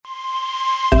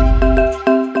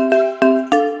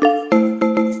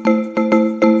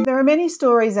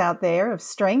stories out there of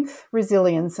strength,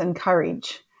 resilience, and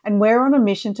courage, and we're on a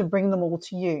mission to bring them all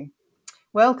to you.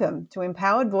 Welcome to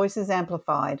Empowered Voices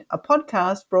Amplified, a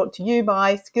podcast brought to you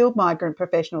by Skilled Migrant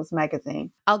Professionals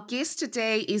magazine. Our guest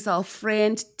today is our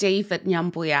friend David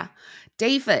Nyambuya.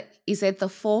 David is at the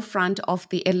forefront of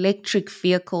the electric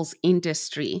vehicles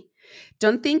industry.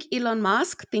 Don't think Elon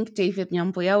Musk, think David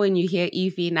Nyambuya when you hear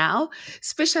EV now,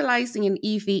 specializing in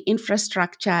EV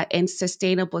infrastructure and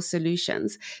sustainable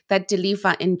solutions that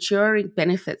deliver enduring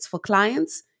benefits for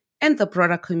clients and the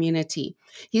broader community.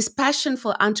 His passion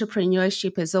for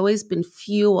entrepreneurship has always been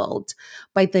fueled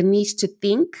by the need to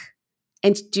think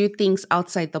and do things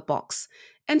outside the box,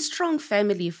 and strong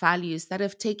family values that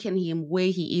have taken him where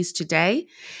he is today,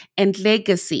 and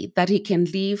legacy that he can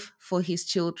leave for his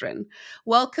children.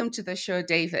 Welcome to the show,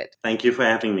 David. Thank you for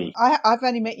having me. I've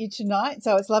only met you tonight,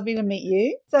 so it's lovely to meet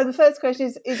you. So the first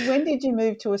question is when did you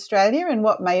move to Australia and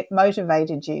what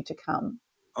motivated you to come?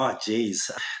 Oh,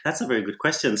 geez. That's a very good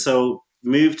question. So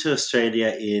moved to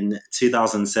Australia in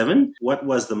 2007. What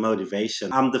was the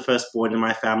motivation? I'm the firstborn in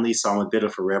my family, so I'm a bit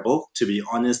of a rebel. To be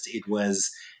honest, it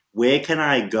was where can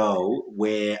I go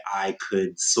where I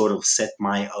could sort of set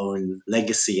my own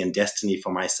legacy and destiny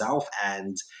for myself?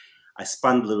 And I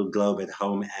spun the little globe at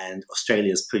home, and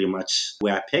Australia is pretty much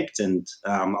where I picked. And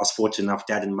I was fortunate enough,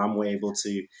 Dad and Mum were able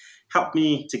to help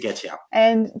me to get here.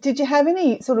 And did you have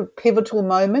any sort of pivotal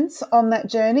moments on that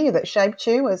journey that shaped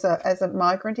you as a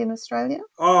migrant in Australia?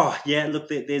 Oh, yeah, look,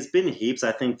 there's been heaps.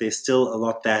 I think there's still a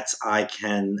lot that I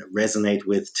can resonate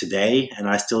with today, and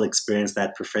I still experience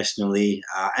that professionally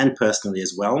and personally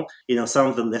as well. You know, some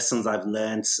of the lessons I've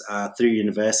learned through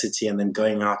university and then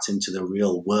going out into the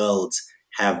real world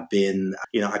have been,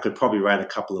 I could probably write a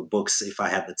couple of books if I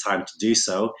had the time to do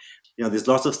so. There's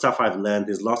lots of stuff I've learned.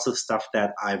 There's lots of stuff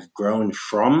that I've grown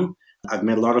from. I've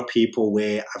met a lot of people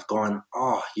where I've gone,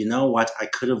 oh, you know what? I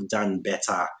could have done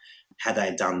better had I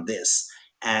done this.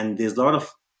 And there's a lot of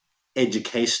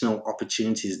educational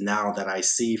opportunities now that I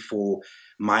see for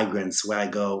migrants where I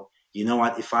go, you know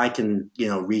what? If I can,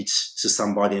 reach to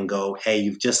somebody and go, hey,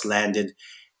 you've just landed,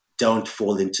 don't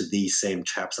fall into these same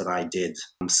traps that I did.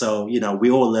 So, we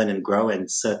all learn and grow,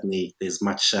 and certainly there's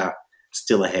much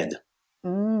still ahead.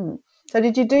 So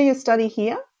did you do your study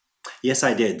here? Yes,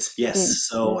 I did. Yes.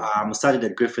 So I studied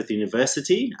at Griffith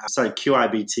University. I studied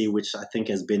QIBT, which I think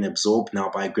has been absorbed now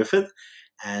by Griffith,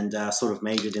 and sort of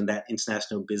majored in that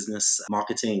international business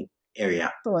marketing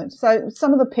area. Excellent. So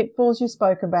some of the pitfalls you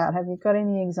spoke about, have you got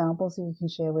any examples that you can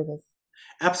share with us?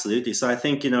 Absolutely. So I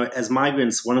think, as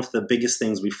migrants, one of the biggest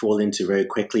things we fall into very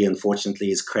quickly,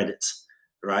 unfortunately, is credit,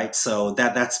 right? So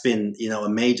that's been, a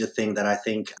major thing that I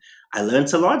think I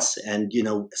learned a lot. And,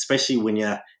 especially when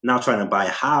you're now trying to buy a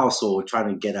house or trying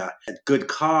to get a good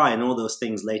car and all those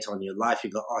things later on in your life, you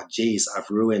go, oh, geez, I've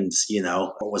ruined,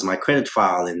 what was my credit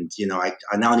file? And,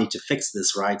 I now need to fix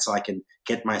this, right? So I can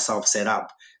get myself set up.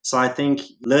 So I think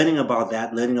learning about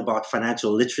that, learning about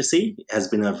financial literacy has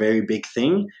been a very big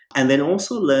thing. And then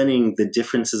also learning the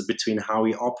differences between how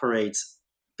we operate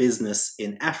business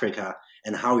in Africa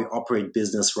and how we operate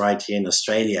business right here in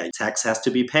Australia. Tax has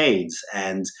to be paid,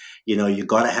 and you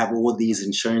got to have all these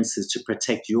insurances to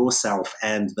protect yourself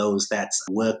and those that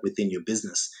work within your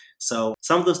business. So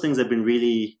some of those things have been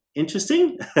really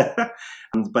interesting,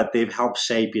 but they've helped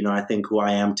shape, I think, who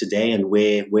I am today and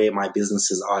where my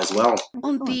businesses are as well.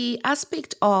 On the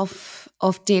aspect of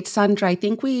debt, Sandra, I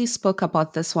think we spoke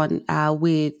about this one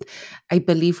with, I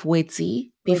believe,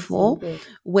 Wedzi before,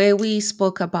 where we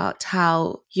spoke about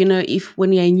how, if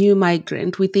when you're a new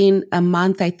migrant, within a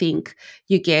month, I think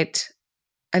you get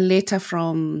a letter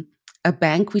from a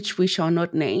bank, which we shall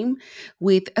not name,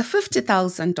 with a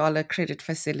 $50,000 credit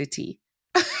facility.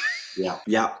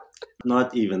 Yeah.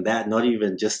 Not even that, not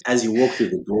even just as you walk through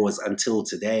the doors until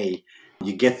today,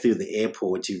 you get through the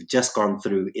airport, you've just gone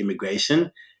through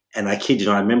immigration. And I kid you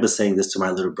not, I remember saying this to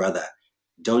my little brother,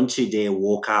 don't you dare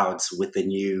walk out with the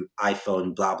new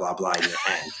iPhone, blah, blah, blah in your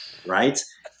hand, right?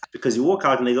 Because you walk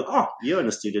out and they go, oh, you're on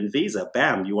a student visa.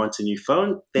 Bam, you want a new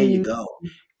phone? There you go.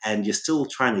 And you're still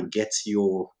trying to get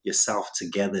yourself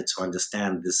together to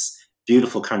understand this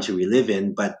beautiful country we live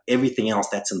in, but everything else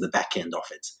that's in the back end of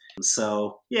it.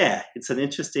 So yeah, it's an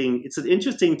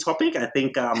interesting topic. I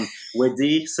think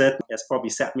Wedi certainly has probably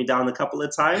sat me down a couple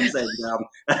of times, and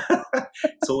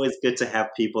it's always good to have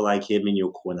people like him in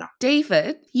your corner.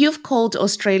 David, you've called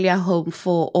Australia home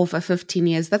for over 15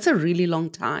 years. That's a really long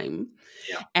time.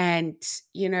 Yeah. And,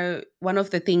 one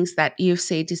of the things that you've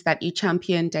said is that you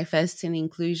champion diversity and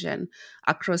inclusion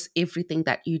across everything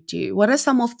that you do. What are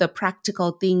some of the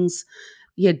practical things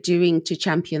you're doing to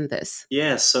champion this?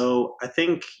 Yeah, so I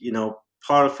think,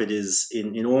 part of it is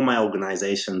in all my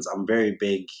organizations, I'm very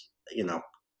big,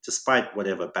 despite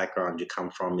whatever background you come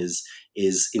from,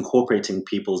 is incorporating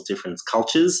people's different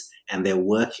cultures and their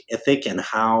work ethic and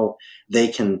how they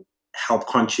can help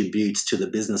contribute to the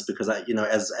business. Because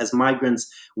as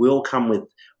migrants, we all come with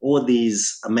all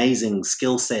these amazing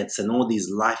skill sets and all these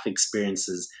life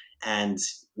experiences, and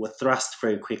we're thrust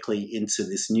very quickly into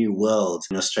this new world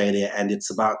in Australia. And it's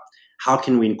about how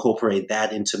can we incorporate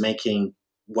that into making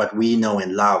what we know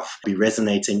and love be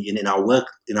resonating in our work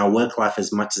life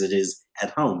as much as it is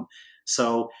at home.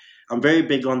 So I'm very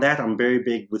big on that. I'm very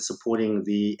big with supporting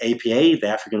the APA, the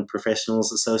African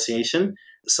Professionals Association.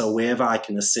 So wherever I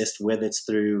can assist, whether it's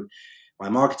through my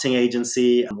marketing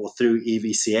agency or through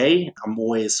EVCA, I'm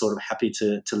always sort of happy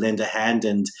to lend a hand.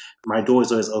 And my door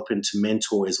is always open to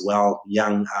mentor as well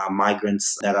young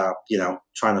migrants that are,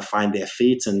 trying to find their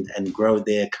feet and grow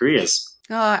their careers.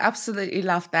 Oh, I absolutely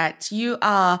love that. You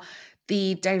are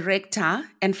the director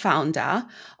and founder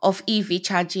of EV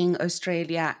Charging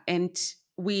Australia, and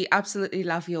we absolutely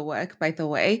love your work, by the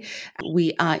way.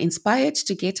 We are inspired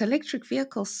to get electric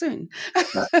vehicles soon.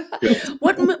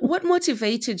 What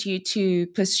motivated you to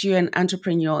pursue an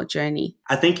entrepreneurial journey?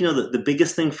 I think, the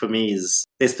biggest thing for me is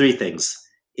there's three things.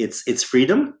 It's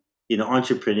freedom.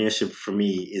 Entrepreneurship for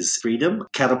me is freedom.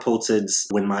 Catapulted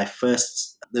when my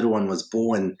first little one was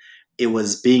born, it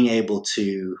was being able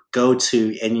to go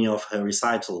to any of her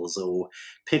recitals or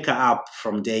pick her up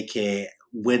from daycare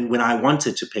when I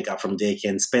wanted to pick up from daycare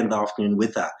and spend the afternoon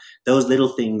with her. Those little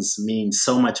things mean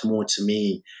so much more to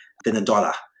me than a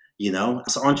dollar,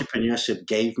 So entrepreneurship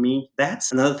gave me that.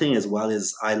 Another thing as well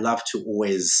is I love to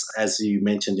always, as you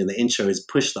mentioned in the intro, is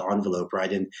push the envelope,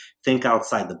 right? And think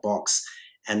outside the box.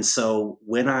 And so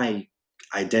when I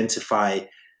identify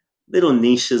little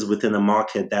niches within a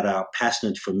market that are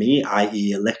passionate for me,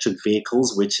 i.e. electric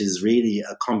vehicles, which is really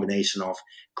a combination of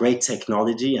great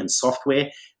technology and software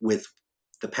with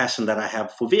the passion that I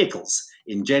have for vehicles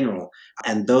in general.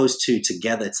 And those two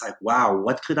together, it's like, wow,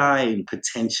 what could I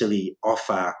potentially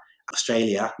offer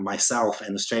Australia, myself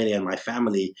and Australia and my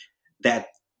family that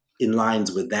in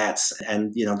lines with that?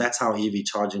 And, that's how EV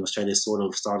Charging Australia sort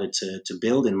of started to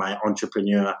build, in my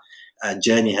entrepreneur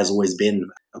journey has always been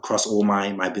across all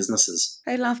my businesses.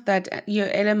 I love that your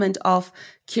element of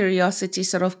curiosity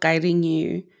sort of guiding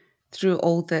you through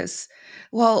all this.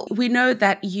 Well, we know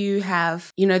that you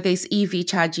have, there's EV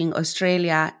Charging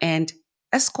Australia and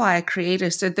Esquire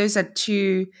Creators. So those are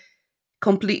two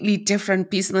completely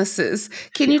different businesses.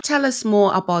 Can you tell us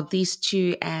more about these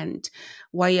two and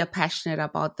why you're passionate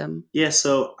about them? Yeah,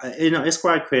 so,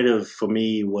 Esquire Creative for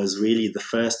me was really the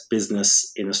first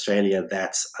business in Australia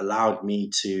that allowed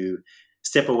me to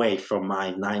step away from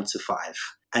my 9 to 5.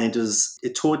 And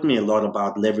it taught me a lot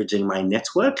about leveraging my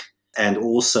network and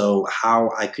also how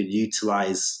I could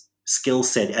utilize skill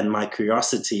set and my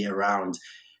curiosity around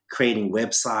creating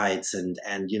websites. And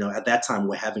at that time,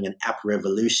 we're having an app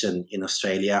revolution in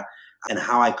Australia, and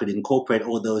how I could incorporate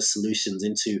all those solutions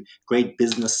into great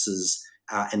businesses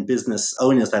and business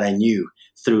owners that I knew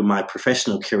through my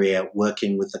professional career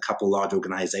working with a couple large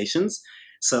organizations.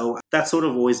 So that's sort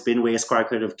of always been where Esquire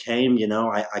Creative came.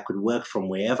 I could work from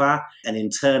wherever, and in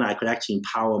turn, I could actually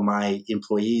empower my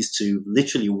employees to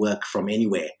literally work from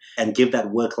anywhere and give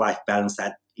that work-life balance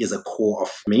that is a core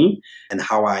of me and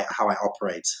how I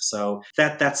operate. So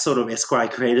that's sort of Esquire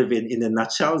Creative in a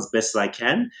nutshell, as best as I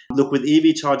can. Look, with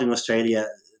EV Charging Australia,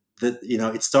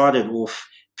 it started off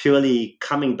purely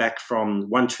coming back from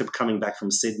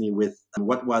Sydney with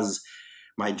what was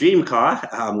my dream car,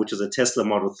 which was a Tesla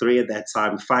Model 3 at that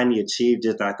time. Finally achieved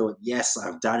it. I thought, yes,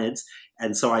 I've done it.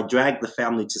 And so I dragged the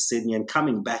family to Sydney, and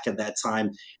coming back at that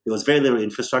time, there was very little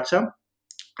infrastructure.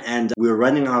 And we were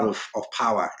running out of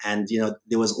power. And,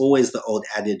 there was always the old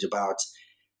adage about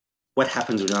what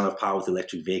happens when you run out of power with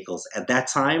electric vehicles. At that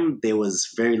time, there was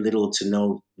very little to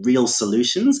no real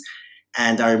solutions.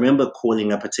 And I remember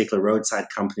calling a particular roadside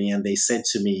company, and they said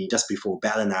to me just before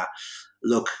Ballina,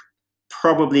 look,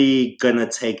 probably going to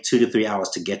take 2 to 3 hours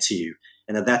to get to you.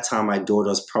 And at that time, my daughter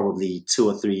was probably 2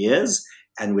 or 3 years,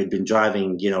 and we'd been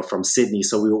driving, from Sydney.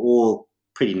 So we were all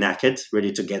pretty knackered,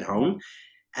 ready to get home.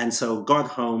 And so got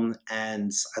home,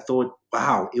 and I thought,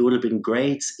 wow, it would have been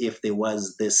great if there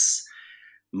was this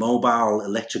mobile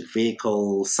electric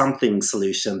vehicle something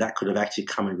solution that could have actually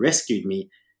come and rescued me.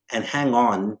 And hang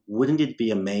on, wouldn't it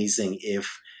be amazing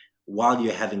if while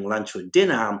you're having lunch or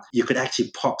dinner, you could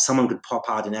actually someone could pop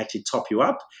out and actually top you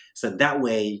up. So that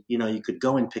way, you could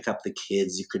go and pick up the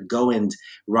kids, you could go and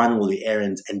run all the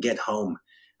errands and get home.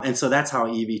 And so that's how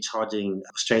EV Charging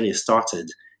Australia started.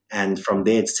 And from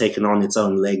there, it's taken on its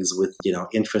own legs with,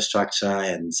 infrastructure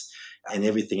and, and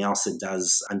everything else it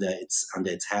does under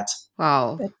its hat.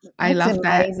 Wow. I That's love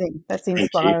that. amazing. That's Thank you.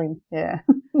 inspiring. Yeah.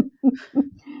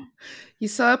 You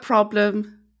saw a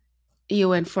problem, you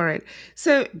went for it.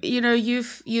 So,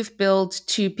 you've built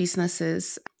two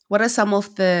businesses. What are some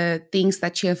of the things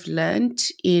that you have learned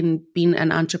in being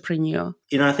an entrepreneur?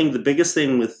 I think the biggest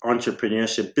thing with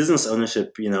entrepreneurship, business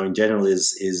ownership, in general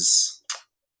is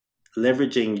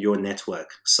leveraging your network.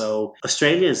 So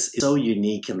Australia is so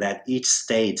unique in that each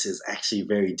state is actually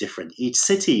very different. Each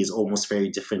city is almost very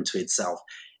different to itself.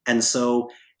 And so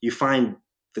you find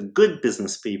the good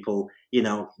business people,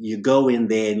 you go in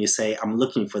there and you say, I'm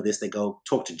looking for this. They go,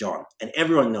 talk to John. And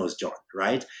everyone knows John,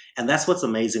 right? And that's what's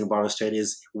amazing about Australia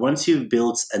is once you've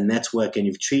built a network and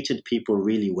you've treated people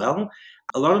really well,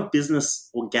 a lot of business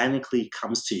organically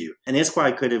comes to you. And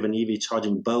Esquire Creative and EV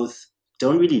Charging both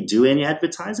don't really do any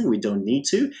advertising. We don't need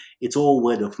to. It's all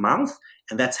word of mouth.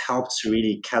 And that's helped to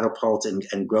really catapult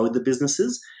and grow the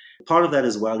businesses. Part of that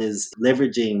as well is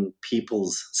leveraging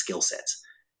people's skill sets.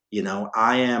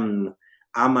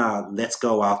 I'm a let's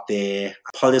go out there,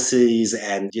 policies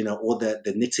and, all the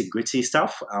nitty gritty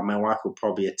stuff. My wife will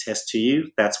probably attest to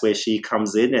you. That's where she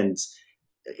comes in and,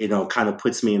 kind of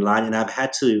puts me in line. And I've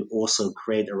had to also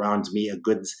create around me a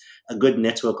good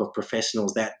network of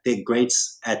professionals that they're great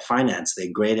at finance. They're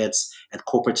great at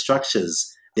corporate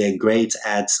structures. They're great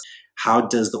at how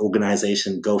does the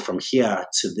organization go from here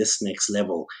to this next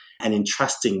level, and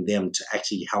entrusting them to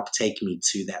actually help take me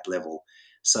to that level.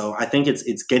 So I think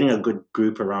it's getting a good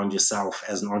group around yourself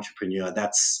as an entrepreneur.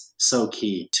 That's so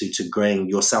key to growing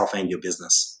yourself and your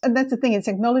business. And that's the thing. It's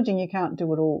acknowledging you can't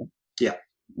do it all. Yeah.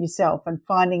 Yourself, and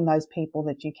finding those people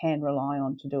that you can rely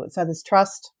on to do it. So there's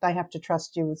trust. They have to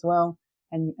trust you as well,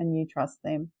 and you trust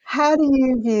them. How do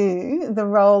you view the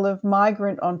role of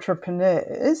migrant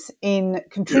entrepreneurs in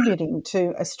contributing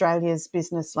to Australia's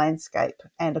business landscape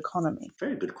and economy?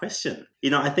 Very good question.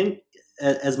 I think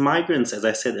as migrants, as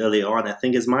I said earlier on, I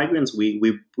think as migrants, we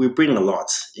bring a lot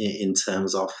in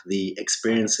terms of the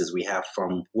experiences we have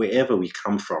from wherever we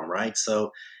come from, right?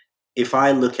 So if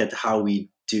I look at how we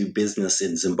do business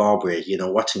in Zimbabwe,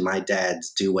 watching my dad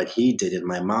do what he did and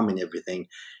my mom and everything,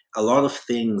 a lot of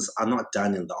things are not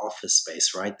done in the office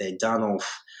space, right? They're done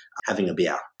off having a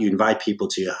beer. You invite people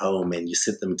to your home and you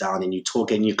sit them down and you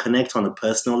talk and you connect on a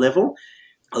personal level.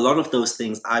 A lot of those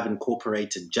things I've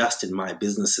incorporated just in my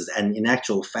businesses. And in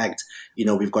actual fact,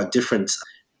 we've got different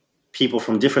people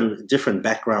from different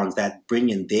backgrounds that bring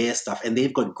in their stuff and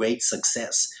they've got great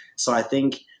success. So I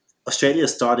think Australia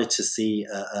started to see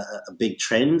a big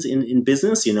trend in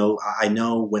business. I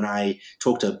know when I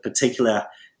talk to a particular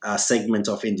segment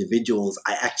of individuals,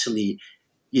 I actually,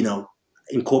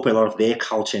 incorporate a lot of their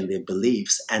culture and their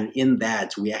beliefs. And in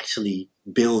that, we actually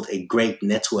build a great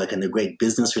network and a great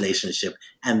business relationship.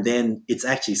 And then it's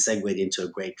actually segued into a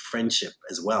great friendship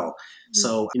as well. Mm-hmm.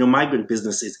 So, migrant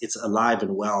business it's alive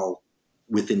and well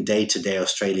within day-to-day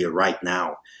Australia right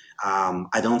now.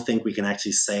 I don't think we can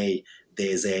actually say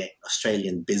there's a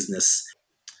Australian business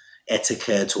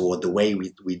etiquette or the way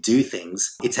we do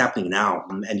things. It's happening now.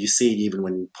 And you see it even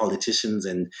when politicians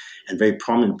and very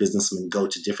prominent businessmen go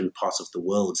to different parts of the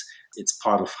world. It's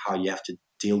part of how you have to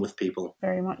deal with people.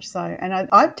 Very much so. And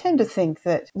I tend to think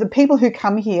that the people who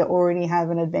come here already have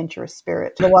an adventurous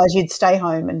spirit. Otherwise, you'd stay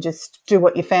home and just do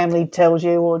what your family tells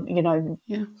you or,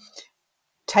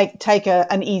 take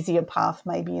an easier path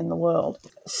maybe in the world.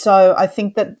 So I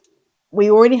think that we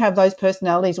already have those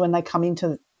personalities when they come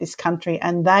into this country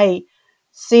and they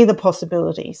see the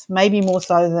possibilities, maybe more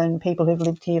so than people who've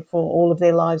lived here for all of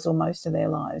their lives or most of their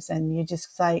lives. And you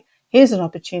just say, here's an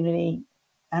opportunity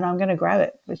and I'm going to grab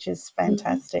it, which is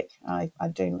fantastic.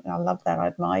 Mm-hmm. I love that. I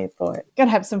admire you for it. Going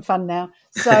to have some fun now.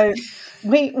 So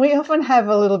we often have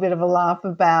a little bit of a laugh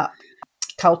about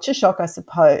culture shock, I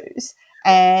suppose.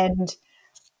 And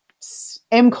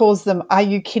Em calls them, are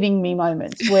you kidding me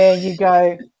moments, where you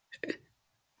go,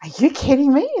 are you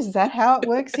kidding me? Is that how it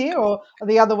works here? Or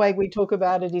the other way we talk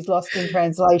about it is lost in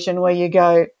translation, where you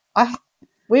go,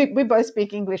 we both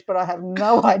speak English, but I have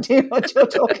no idea what you're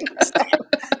talking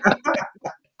about.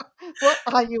 What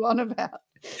are you on about?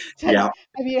 Yeah.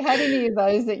 Have you had any of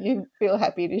those that you feel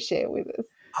happy to share with us?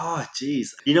 Oh,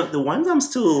 geez. The ones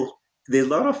there's a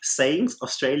lot of sayings,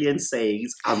 Australian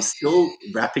sayings, I'm still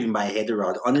wrapping my head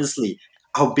around. Honestly,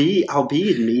 I'll be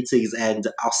in meetings and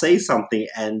I'll say something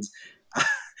and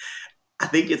I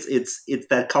think it's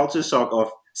that culture shock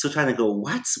of still trying to go,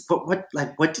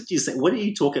 what did you say? What are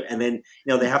you talking? And then,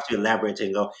 they have to elaborate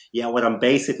and go, yeah, what I'm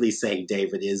basically saying,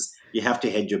 David, is you have to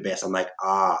hedge your bets. I'm like,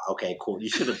 okay, cool. You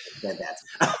should have said that.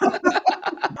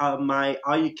 My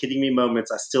 "Are you kidding me?" moments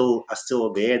are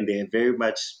still there, and they're very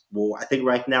much more. I think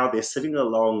right now they're sitting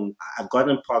along. I've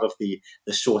gotten part of the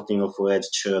shortening of words,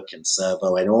 chirk and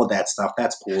servo, and all that stuff.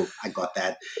 That's cool. I got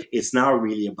that. It's now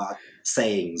really about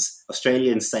sayings,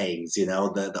 Australian sayings.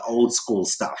 The old school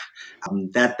stuff.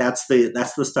 That's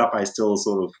the stuff I still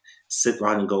sort of sit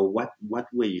around and go, what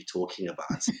were you talking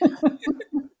about?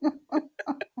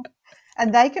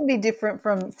 And they can be different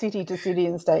from city to city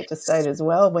and state to state as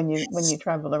well when you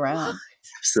travel What? around.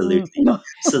 Absolutely, I thought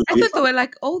absolutely. they were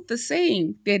like all the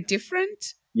same. They're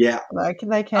different. Yeah. They can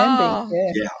be, Oh,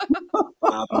 yeah. Yeah.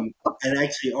 And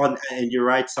actually, and you're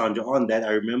right, Sandra, on that,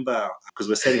 I remember because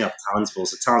we're setting up Townsville.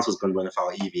 So Townsville's going to be one of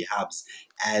our EV hubs.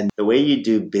 And the way you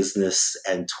do business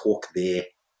and talk there,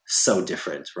 so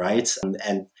different, right?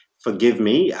 And forgive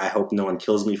me, I hope no one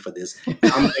kills me for this. If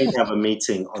I'm going to have a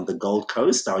meeting on the Gold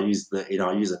Coast, I'll use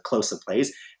a closer place.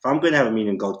 If I'm going to have a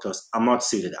meeting on Gold Coast, I'm not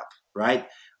suited up, right?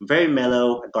 I'm very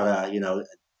mellow. I got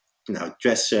a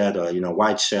dress shirt or,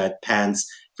 white shirt, pants,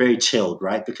 very chilled,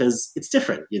 right? Because it's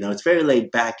different, it's very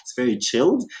laid back, it's very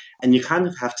chilled. And you kind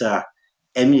of have to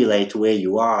emulate where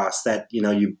you are so that,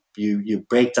 you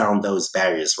break down those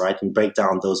barriers, right? And break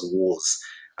down those walls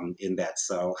in that.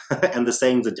 So, and the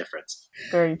sayings are different.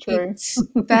 Very true.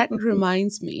 that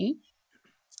reminds me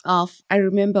of, I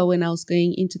remember when I was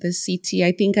going into the city.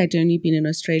 I think I'd only been in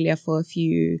Australia for a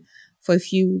few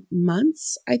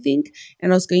months, I think.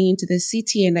 And I was going into the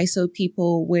city and I saw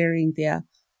people wearing their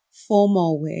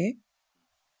formal wear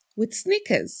with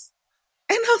sneakers.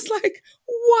 And I was like,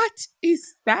 what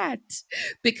is that?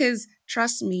 Because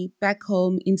trust me, back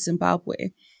home in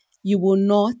Zimbabwe, you will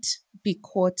not be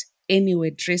caught anywhere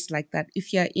dressed like that.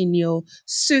 If you're in your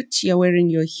suit, you're wearing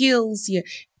your heels,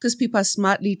 because people are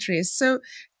smartly dressed. So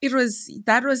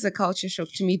that was a culture shock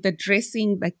to me. The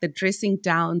dressing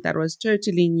down, that was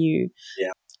totally new,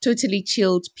 Yeah. totally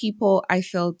chilled. People, I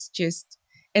felt just,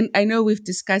 and I know we've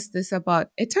discussed this about,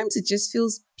 at times it just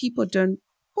feels people don't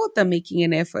bother making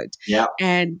an effort. Yeah.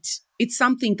 And it's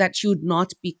something that you'd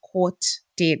not be caught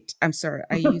dead. I'm sorry,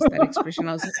 I used that expression.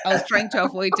 I was trying to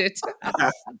avoid it.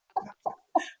 I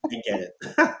get it.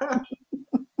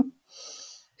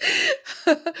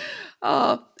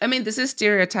 I mean, this is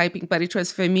stereotyping, but it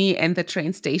was for me and the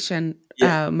train station,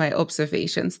 Yeah. my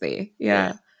observations there.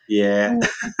 Yeah. Yeah.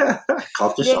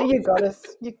 Culture Yeah, shock. you got us.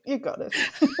 You got us.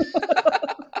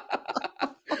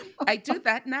 I do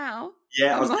that now.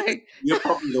 Yeah, I I'm was gonna say, like, you're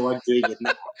probably the one doing it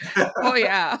now. oh,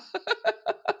 yeah.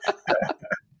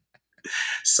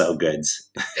 So good.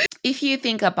 If you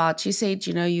think about, you said,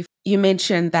 you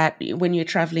mentioned that when you're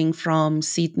traveling from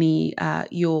Sydney,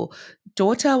 your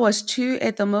daughter was 2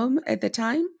 at the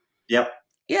time. Yep.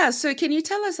 Yeah. So can you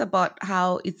tell us about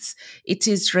how it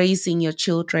is raising your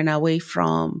children away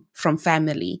from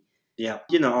family? Yeah.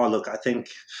 Look, I think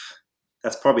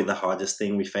that's probably the hardest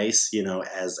thing we face,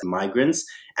 as migrants.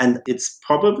 And it's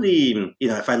probably,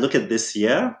 if I look at this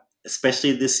year,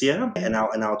 especially this year, and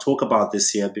I'll talk about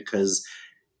this year because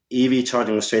EV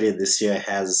Charging Australia this year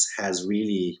has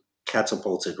really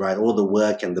catapulted, right? All the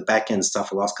work and the back end stuff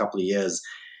the last couple of years,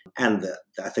 and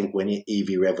I think when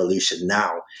EV revolution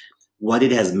now, what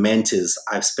it has meant is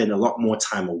I've spent a lot more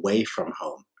time away from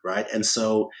home, right? And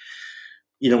so,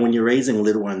 when you're raising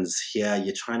little ones here,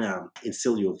 you're trying to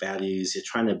instill your values, you're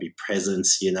trying to be present,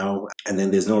 and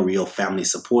then there's no real family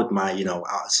support.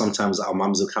 Sometimes our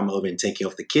mums will come over and take care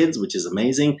of the kids, which is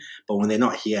amazing. But when they're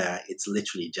not here, it's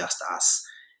literally just us.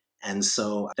 And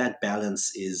so that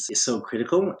balance is so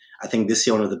critical. I think this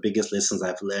year, one of the biggest lessons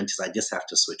I've learned is I just have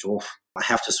to switch off. I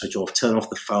have to switch off, turn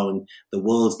off the phone. The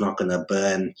world's not going to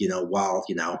burn,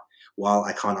 while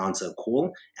I can't answer a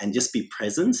call, and just be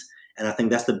present. And I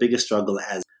think that's the biggest struggle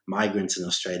as migrants in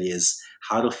Australia is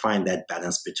how to find that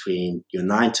balance between your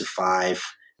 9 to 5,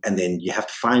 and then you have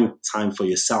to find time for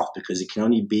yourself because you can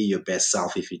only be your best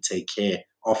self if you take care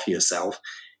of yourself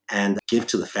and give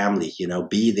to the family,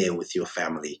 be there with your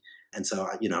family. And so,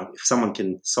 if someone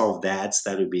can solve that,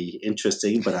 that would be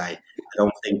interesting. But I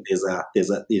don't think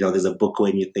there's a book or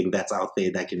anything that's out there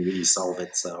that can really solve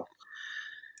it. So,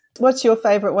 What's your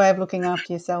favourite way of looking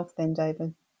after yourself then,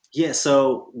 David? yeah,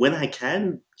 so when I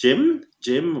can, gym,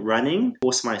 running,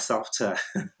 force myself to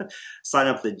sign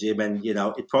up for the gym. And,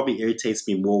 it probably irritates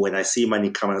me more when I see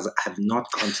money come and I have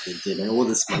not gone to the gym and all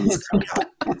this money is coming out.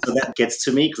 So that gets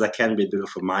to me because I can be a bit of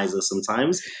a miser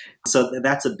sometimes. So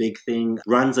that's a big thing.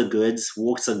 Runs are good,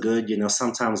 walks are good.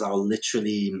 Sometimes I'll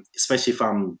literally, especially if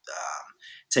I'm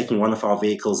taking one of our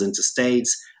vehicles into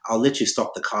states, I'll literally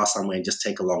stop the car somewhere and just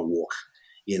take a long walk,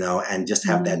 and just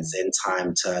have that Zen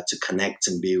time to connect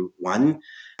and be one.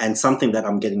 And something that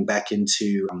I'm getting back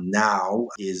into now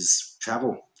is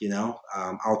travel.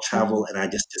 I'll travel and I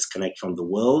just disconnect from the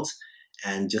world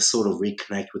and just sort of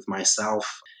reconnect with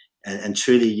myself. And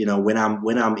truly, when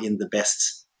I'm in the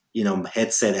best,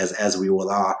 headset as we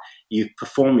all are, you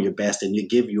perform your best and you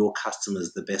give your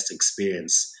customers the best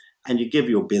experience. And you give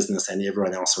your business and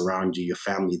everyone else around you, your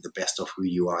family, the best of who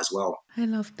you are as well. I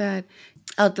love that.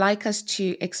 I'd like us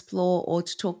to explore or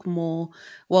to talk more.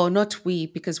 Well, not we,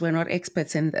 because we're not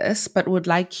experts in this, but would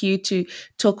like you to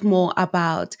talk more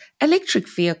about electric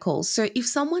vehicles. So if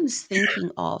someone is thinking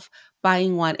of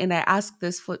buying one, and I ask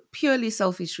this for purely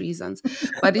selfish reasons,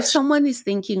 but if someone is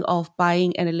thinking of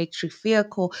buying an electric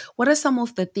vehicle, what are some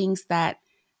of the things that,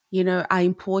 are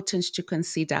important to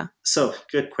consider? So,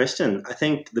 good question. I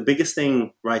think the biggest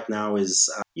thing right now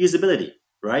is usability,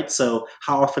 right? So,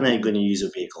 how often are you going to use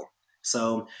your vehicle?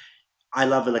 So, I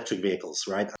love electric vehicles,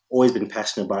 right? I've always been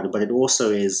passionate about it, but it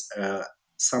also is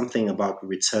something about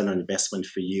return on investment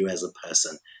for you as a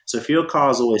person. So, if your car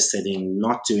is always sitting,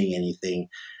 not doing anything,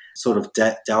 sort of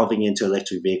delving into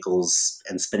electric vehicles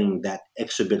and spending that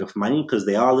extra bit of money, because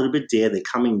they are a little bit dear, they're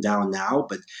coming down now,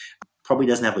 but probably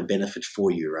doesn't have a benefit for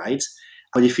you, right?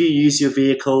 But if you use your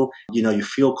vehicle, your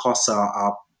fuel costs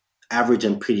are average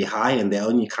and pretty high, and they're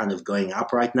only kind of going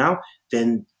up right now,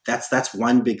 then that's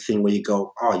one big thing where you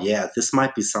go, oh yeah, this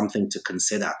might be something to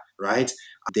consider, right?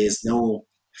 There's no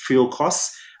fuel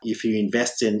costs. If you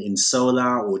invest in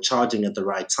solar or charging at the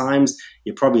right times,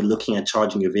 you're probably looking at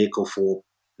charging your vehicle for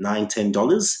 $9-10,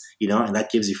 and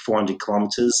that gives you 400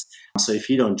 kilometers. So if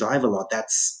you don't drive a lot,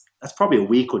 that's probably a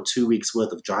week or 2 weeks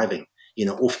worth of driving,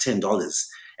 off $10.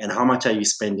 And how much are you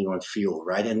spending on fuel,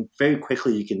 right? And very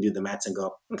quickly you can do the maths and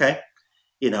go, okay,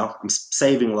 I'm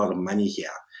saving a lot of money here.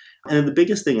 And then the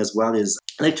biggest thing as well is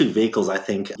electric vehicles, I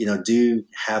think, do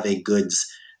have a good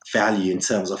value in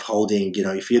terms of holding,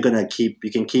 if you're going to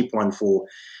you can keep one for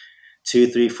 2,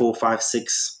 3, 4, 5,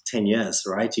 6, 10 years,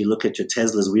 right? You look at your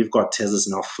Teslas, we've got Teslas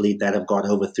in our fleet that have got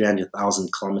over 300,000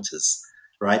 kilometers,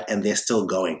 right? And they're still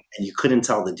going. And you couldn't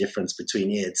tell the difference between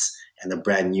it and a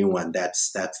brand new one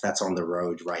that's on the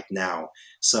road right now.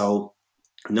 So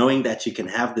knowing that you can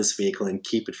have this vehicle and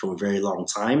keep it for a very long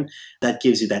time, that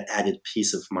gives you that added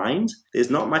peace of mind.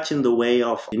 There's not much in the way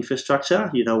of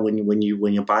infrastructure. When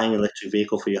you're buying an electric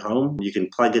vehicle for your home, you can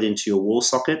plug it into your wall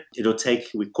socket. It'll take,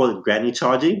 we call it granny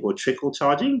charging or trickle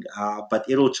charging, but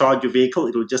it'll charge your vehicle.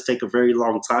 It'll just take a very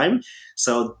long time.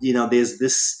 So, there's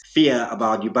this fear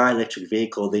about you buy an electric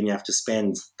vehicle, then you have to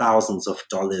spend thousands of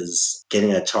dollars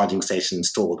getting a charging station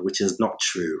installed, which is not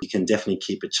true. You can definitely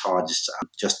keep it charged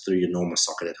just through your normal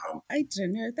socket at home. I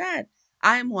didn't know that.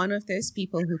 I'm one of those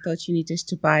people who thought you needed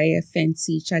to buy a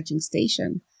fancy charging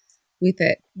station with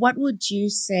it. What would you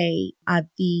say are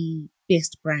the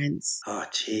best brands? Oh,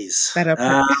 geez. That are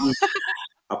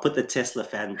I'll put the Tesla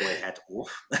fanboy hat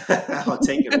off. I'll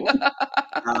take it off.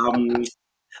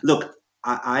 Look,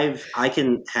 I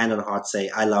can hand on heart say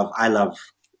I love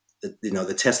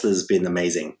the Tesla has been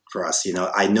amazing for us.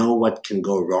 I know what can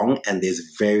go wrong, and there's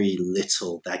very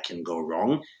little that can go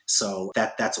wrong. So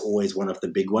that's always one of the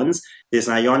big ones. There's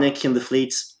an Ioniq in the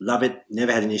fleet. Love it.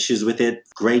 Never had any issues with it.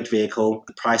 Great vehicle.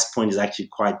 The price point is actually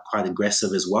quite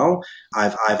aggressive as well.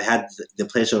 I've had the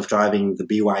pleasure of driving the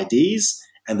BYDs,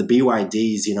 and the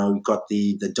BYDs, you've got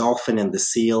the Dolphin and the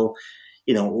Seal,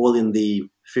 all in the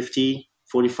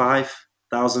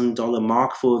 $45,000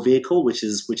 mark for a vehicle, which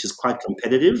is quite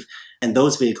competitive. And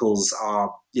those vehicles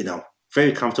are,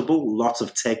 very comfortable, lots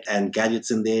of tech and gadgets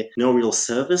in there, no real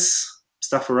service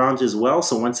stuff around as well.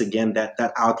 So once again, that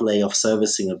outlay of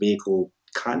servicing a vehicle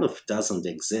kind of doesn't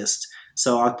exist.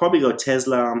 So I'd probably go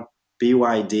Tesla,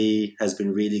 BYD has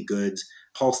been really good,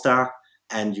 Polestar,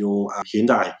 and your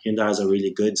Hyundai. Hyundai is a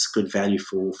really good value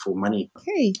for money.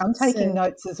 Okay. I'm taking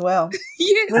notes as well.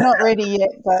 Yes. We're not ready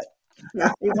yet, but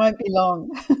it won't be long.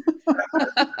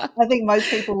 I think most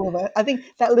people will. I think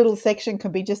that little section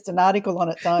can be just an article on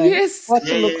its own. Yes. What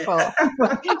to look for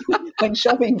when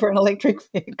shopping for an electric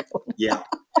vehicle. Yeah.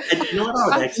 And you know what I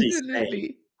would actually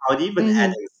say? I would even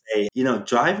add and say,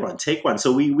 drive one, take one.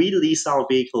 So we lease our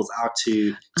vehicles out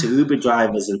to Uber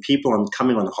drivers and people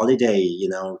coming on holiday,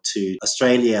 to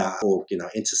Australia or,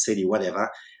 intercity,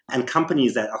 whatever. And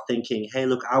companies that are thinking, hey,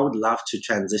 look, I would love to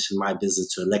transition my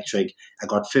business to electric. I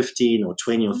got 15 or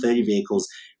 20 or 30 vehicles.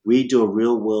 We do a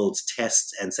real world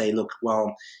test and say, look,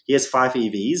 well, here's 5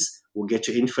 EVs. We'll get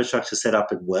your infrastructure set up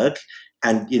at work.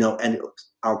 And, and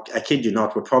I kid you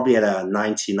not, we're probably at a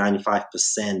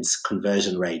 95%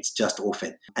 conversion rate just off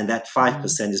it. And that 5%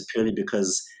 is purely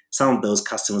because some of those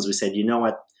customers, we said, you know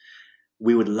what,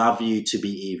 we would love you to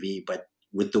be EV, but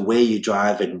with the way you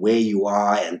drive and where you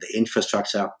are and the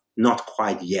infrastructure, not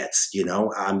quite yet,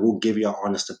 we'll give you our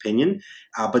honest opinion.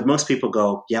 But most people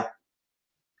go, yeah,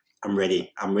 I'm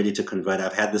ready. I'm ready to convert.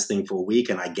 I've had this thing for a week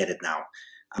and I get it now.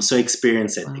 So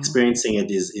experience it. Wow. Experiencing it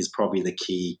is probably the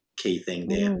key thing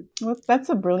there. Well, that's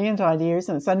a brilliant idea,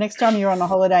 isn't it? So next time you're on a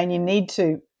holiday and you need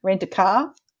to rent a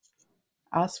car,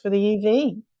 ask for the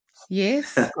EV.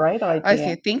 Yes. Great idea. If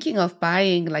you're thinking of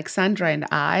buying like Sandra and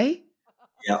I,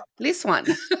 this one.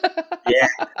 Yeah,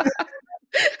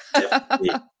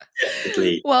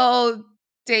 definitely. Well,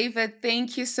 David,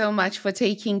 thank you so much for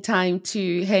taking time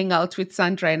to hang out with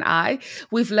Sandra and I.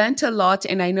 We've learned a lot,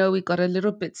 and I know we got a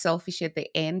little bit selfish at the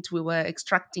end. We were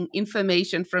extracting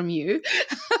information from you.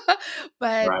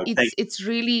 But Right. it's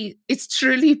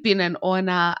truly been an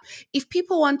honor. If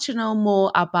people want to know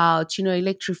more about,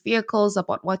 electric vehicles,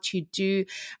 about what you do,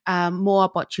 more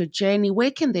about your journey,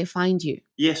 where can they find you?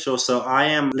 Yeah, sure. So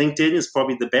LinkedIn is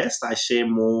probably the best. I share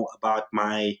more about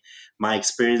my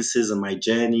experiences and my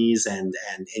journeys and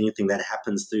anything that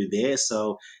happens through there.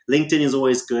 So LinkedIn is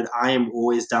always good. I am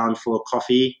always down for a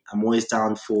coffee. I'm always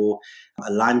down for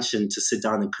a lunch and to sit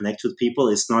down and connect with people.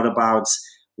 It's not about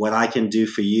what I can do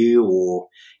for you or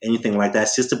anything like that.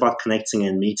 It's just about connecting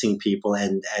and meeting people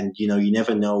and you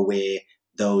never know where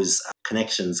those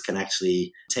connections can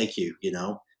actually take you,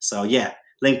 So yeah,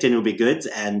 LinkedIn will be good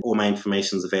and all my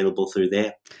information is available through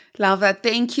there. Love that.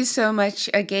 Thank you so much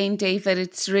again, David.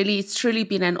 It's truly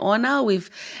been an honor. We've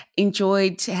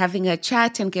enjoyed having a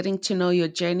chat and getting to know your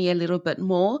journey a little bit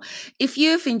more. If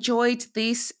you've enjoyed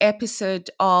this episode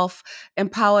of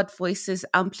Empowered Voices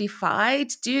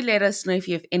Amplified, do let us know if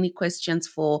you have any questions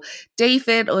for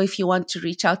David or if you want to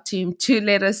reach out to him, to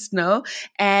let us know.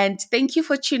 And thank you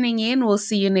for tuning in. We'll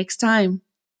see you next time.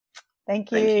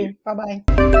 Thank you.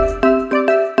 Bye-bye.